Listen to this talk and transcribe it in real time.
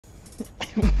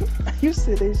You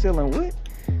said they chilling what?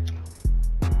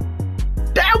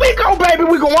 There we go, baby.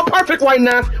 We going perfect right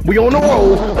now. We on the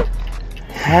roll.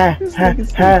 This nigga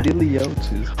said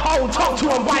Dilly-oches. Hold, talk to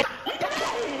him, white.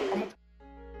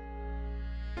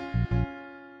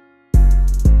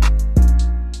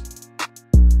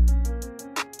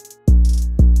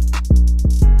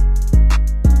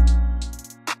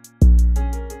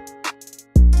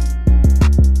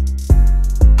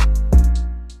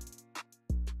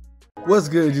 What's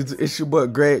good, YouTube? It's your boy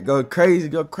Greg. Go crazy.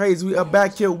 We are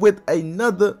back here with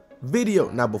another video.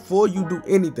 Now, before you do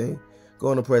anything, go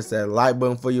on to press that like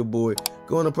button for your boy.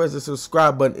 Go on to press the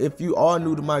subscribe button. If you are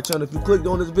new to my channel, if you clicked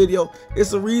on this video, it's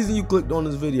the reason you clicked on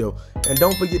this video. And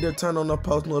don't forget to turn on the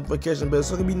post notification bell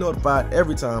so you can be notified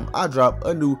every time I drop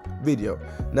a new video.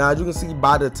 Now, as you can see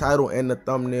by the title and the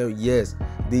thumbnail, yes,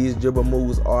 these dribble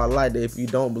moves are like that. If you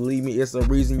don't believe me, it's the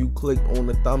reason you clicked on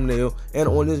the thumbnail and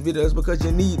on this video. It's because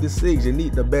you need the sigs. You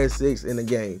need the best sigs in the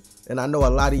game. And I know a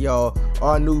lot of y'all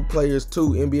are new players too,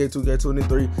 NBA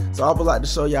 2K23. So I would like to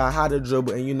show y'all how to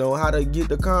dribble and, you know, how to get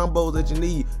the combos that you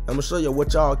need. I'm going to show you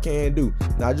what y'all can do.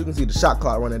 Now, as you can see, the shot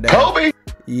clock running down. Kobe!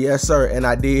 Yes, sir. And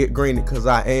I did green it because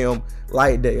I am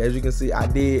like that. As you can see, I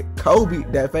did Kobe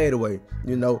that fadeaway.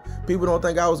 You know, people don't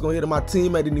think I was going to hit it. My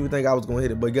teammate didn't even think I was going to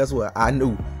hit it. But guess what? I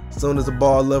knew. As soon as the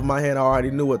ball left my hand, I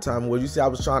already knew what time it was. You see, I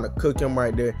was trying to cook him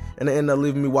right there, and it ended up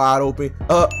leaving me wide open.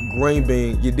 Green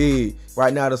bean, you did.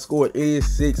 Right now, the score is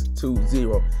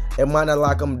 6-0. It might not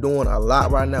like I'm doing a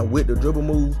lot right now with the dribble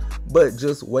moves, but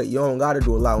just wait. You don't got to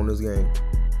do a lot on this game.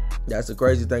 That's the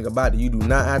crazy thing about it. You do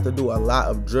not have to do a lot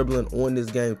of dribbling on this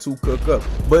game to cook up.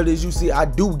 But as you see, I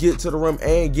do get to the rim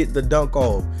and get the dunk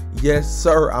off. Yes,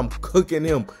 sir. I'm cooking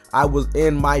him. I was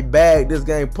in my bag. This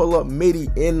game, pull up midi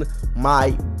in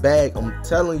my bag. I'm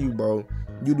telling you, bro.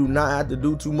 You do not have to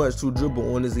do too much to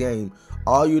dribble on this game.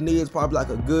 All you need is probably like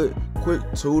a good quick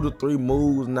 2 to 3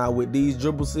 moves. Now with these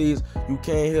dribble seeds, you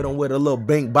can't hit them with a little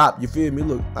bank bop. You feel me?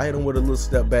 Look, I hit them with a little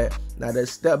step back. Now that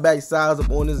step back size up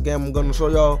on this game, I'm gonna show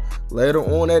y'all later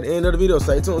on at the end of the video.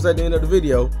 Stay tuned at the end of the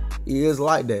video. It is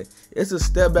like that. It's a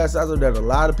step back size up that a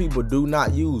lot of people do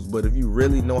not use, but if you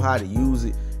really know how to use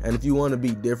it, and if you want to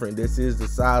be different, this is the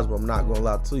size, but I'm not gonna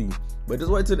lie to you. But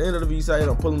just wait till the end of the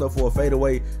video. I'm pulling up for a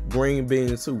fadeaway green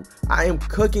bean too. I am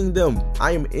cooking them.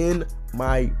 I am in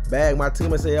my bag. My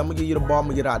teammate said, I'm gonna give you the ball, I'm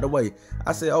gonna get out of the way.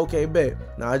 I said, okay, bet.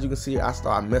 Now as you can see, I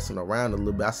start messing around a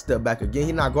little bit. I step back again.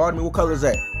 He not guarding me. What color is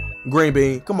that? Green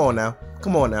bean. Come on now.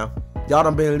 Come on now. Y'all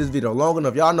done been in this video long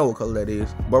enough. Y'all know what color that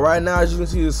is. But right now, as you can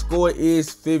see, the score is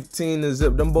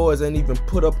 15-0. Them boys ain't even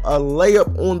put up a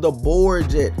layup on the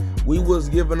board yet. We was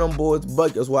giving them boys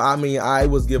buckets. Well, I mean, I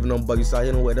was giving them buckets. So I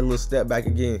hit them with that little step back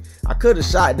again. I could have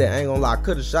shot that. I ain't gonna lie. I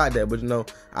could have shot that. But, you know,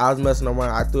 I was messing around.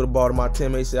 I threw the ball to my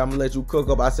teammate. He said, I'm gonna let you cook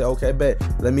up. I said, okay, bet.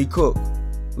 Let me cook.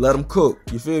 Let them cook.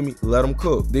 You feel me? Let them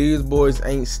cook. These boys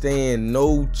ain't stand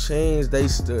no chance. They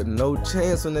stood no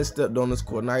chance when they stepped on this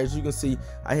court. Now, as you can see,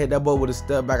 I hit that ball with a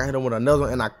step back. I hit him with another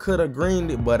one, and I could have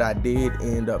greened it, but I did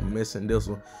end up missing this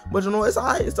one. But, you know, it's all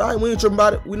right. It's all right. We ain't tripping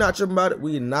about it. We not tripping about it.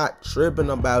 We not tripping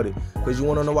about it. Because you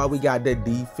want to know why we got that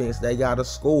defense. They got to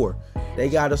score. They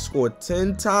got to score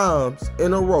 10 times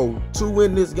in a row to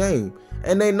win this game.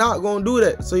 And they not going to do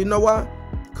that. So, you know why?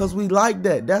 Because we like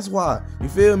that. That's why. You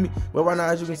feel me? But right now,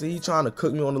 as you can see, he's trying to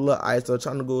cook me on the little ISO,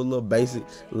 trying to go a little basic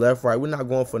left, right. We're not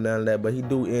going for none of that, but he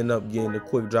do end up getting the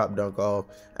quick drop dunk off.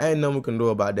 Ain't nothing we can do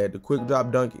about that. The quick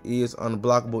drop dunk is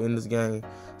unblockable in this game.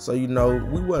 So, you know,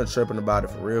 we wasn't tripping about it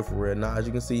for real, for real. Now, as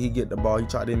you can see, he get the ball. He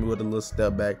tried to hit me with a little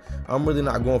step back. I'm really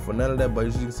not going for none of that, but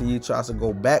as you can see, he tries to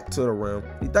go back to the rim.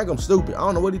 He think I'm stupid. I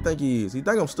don't know what he think he is. He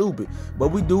think I'm stupid. But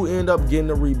we do end up getting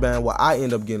the rebound. Well, I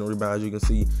end up getting the rebound, as you can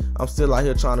see. I'm still out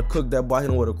here trying to cook that ball,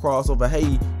 hitting with a crossover.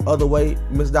 Hey, other way,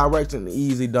 misdirection,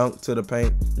 easy dunk to the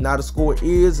paint. Now, the score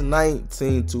is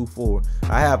 19-4.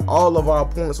 I have all of our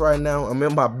points right now. I'm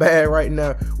in my bag right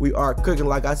now. We are cooking.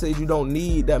 Like I said, you don't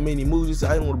need that many moves. You see,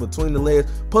 I didn't want to between the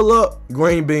legs. Pull up,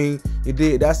 green bean. You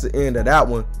did. That's the end of that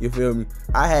one. You feel me?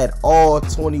 I had all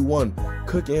 21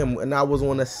 cooking him, and I was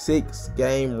on a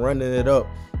 6-game running it up.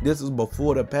 This is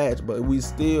before the patch, but we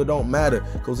still don't matter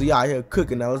because we out here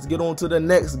cooking. Now let's get on to the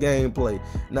next gameplay.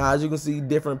 Now as you can see,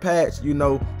 different patch, you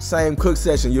know, same cook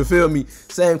session, you feel me?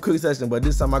 Same cook session, but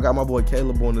this time I got my boy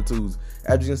Caleb on the twos.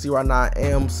 As you can see right now, I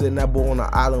am sitting that boy on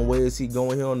the island. Where is he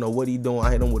going? He don't know what he doing.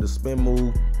 I hit him with a spin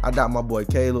move. I got my boy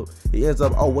Caleb. He ends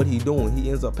up, oh, what he doing? He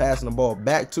ends up passing the ball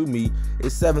back to me.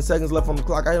 It's 7 seconds left on the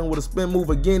clock. I hit him with a spin move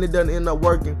again. It doesn't end up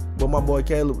working, but my boy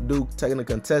Caleb do taking a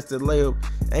contested layup,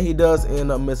 and he does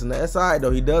end up missing that. That's alright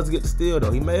though. He does get the steal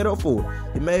though. He made up for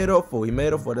it. He made up for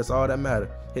it. That's all that matters.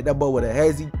 Hit that ball with a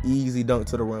hezzy, easy dunk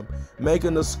to the rim,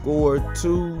 making the score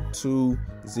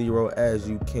 2-2-0 as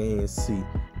you can see.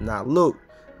 Now look,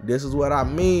 this is what I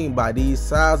mean by these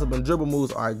size up and dribble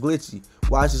moves are glitchy.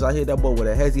 Watch this. I hit that ball with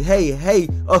a hezzy. Hey,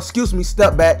 excuse me,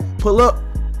 step back, pull up,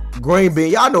 green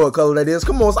bean. Y'all know what color that is.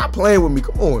 Come on, stop playing with me.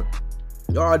 Come on.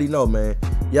 Y'all already know, man.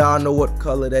 Y'all know what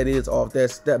color that is off that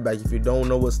step back. If you don't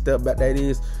know what step back that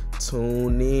is,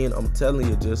 tune in. I'm telling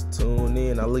you, just tune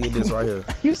in. Now look at this right here.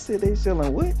 You said they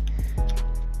selling what?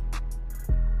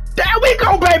 There we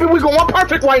go, baby. We going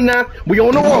perfect right now. We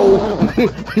on the roll.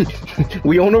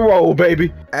 We on the roll,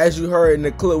 baby. As you heard in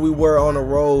the clip, we were on the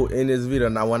road in this video.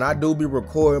 Now, when I do be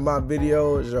recording my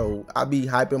videos, yo, I be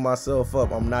hyping myself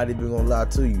up. I'm not even gonna lie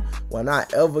to you. When I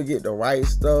ever get the right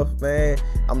stuff, man,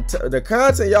 the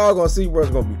content y'all gonna see, bro, is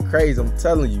gonna be crazy. I'm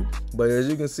telling you. But as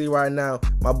you can see right now,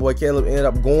 my boy Caleb ended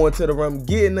up going to the rim,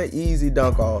 getting an easy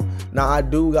dunk off. Now, I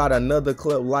do got another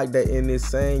clip like that in this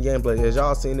same gameplay. As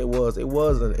y'all seen, it was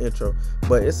an intro,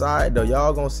 but it's alright though.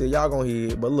 Y'all gonna see, y'all gonna hear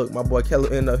it. But look, my boy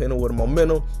Caleb ended up hitting with a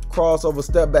momentum, crossover,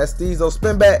 step back, Steezo,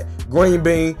 spin back, green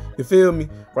bean. You feel me?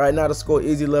 Right now the score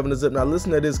is 11-0. Now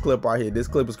listen to this clip right here. This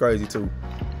clip is crazy too.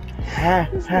 Oh,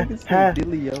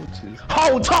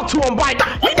 talk to him, bite.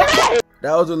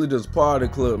 That was really just part of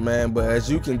the clip, man. But as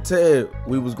you can tell,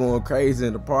 we was going crazy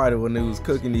in the party when they was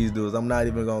cooking these dudes. I'm not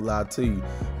even gonna lie to you.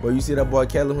 But you see that boy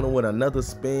Caleb with another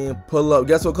spin, pull up.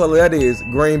 Guess what color that is?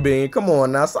 Green bean. Come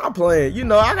on now, stop playing. You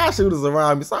know I got shooters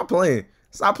around me. Stop playing.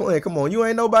 Stop playing. Come on, you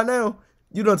ain't know by now.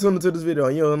 You done tuned into this video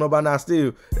and you don't know by now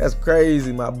still. That's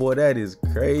crazy, my boy. That is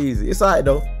crazy. It's alright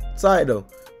though. It's alright though.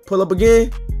 Pull up again.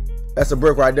 That's a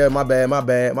brick right there. My bad.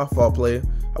 My fault, player.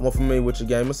 I'm unfamiliar with your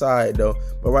game. It's alright though.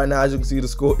 But right now, as you can see, the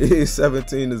score is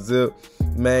 17-0.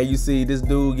 Man, you see this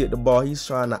dude get the ball. He's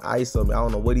trying to ice him. I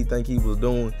don't know what he think he was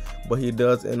doing, but he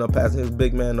does end up passing his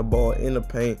big man the ball in the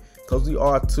paint. Cause we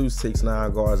are 2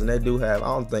 6'9" guards, and they do have,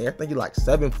 I think he like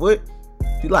 7 foot.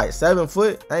 He like 7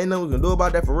 foot. Ain't nothing we can do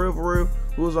about that for real.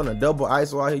 Who was on a double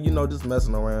ISO out here, you know, just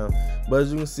messing around. But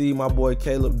as you can see, my boy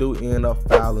Caleb do end up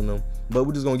fouling him. But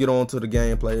we're just gonna get on to the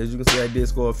gameplay. As you can see, I did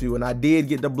score a few, and I did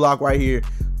get the block right here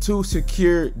to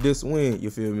secure this win. You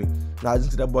feel me? Now I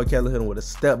just see that boy Caleb hit him with a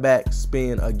step back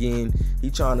spin again. He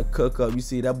trying to cook up. You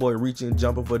see that boy reaching,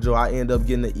 jumping for joy. I end up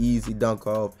getting an easy dunk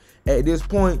off. At this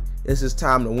point, it's just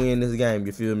time to win this game.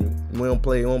 You feel me? We don't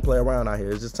play around out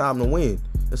here. It's just time to win.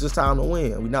 It's just time to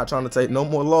win. We're not trying to take no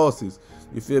more losses.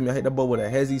 You feel me? I hit that ball with a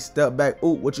hezzy step back. Ooh,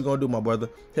 what you gonna do, my brother?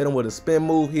 Hit him with a spin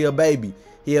move. He a baby.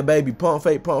 Pump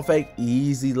fake.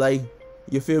 Easy lay.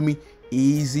 You feel me?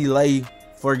 Easy lay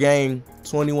for game.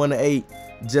 21-8.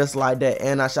 Just like that.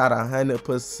 And I shot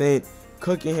 100%.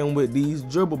 Cooking him with these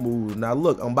dribble moves. Now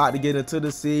look, I'm about to get into the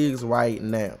sigs right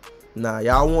now. Now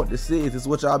y'all want the sigs. It's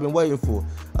what y'all been waiting for.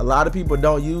 A lot of people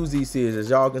don't use these sigs. As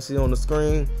y'all can see on the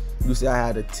screen, you see I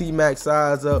had a T-Max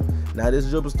size up. Now this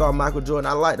dribble star Michael Jordan,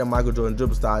 I like the Michael Jordan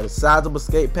dribble star. The size of a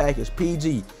skate package,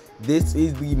 PG. This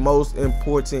is the most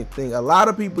important thing. A lot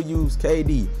of people use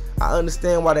KD. I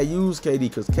understand why they use KD,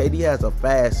 because KD has a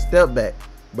fast step back.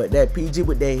 But that PG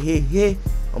with that hit,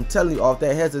 I'm telling you, off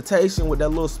that hesitation with that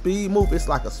little speed move, it's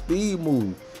like a speed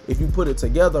move if you put it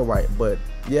together right. But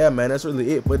yeah, man, that's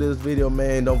really it for this video,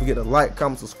 man. Don't forget to like,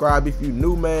 comment, subscribe if you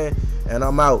new, man. And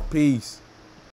I'm out. Peace.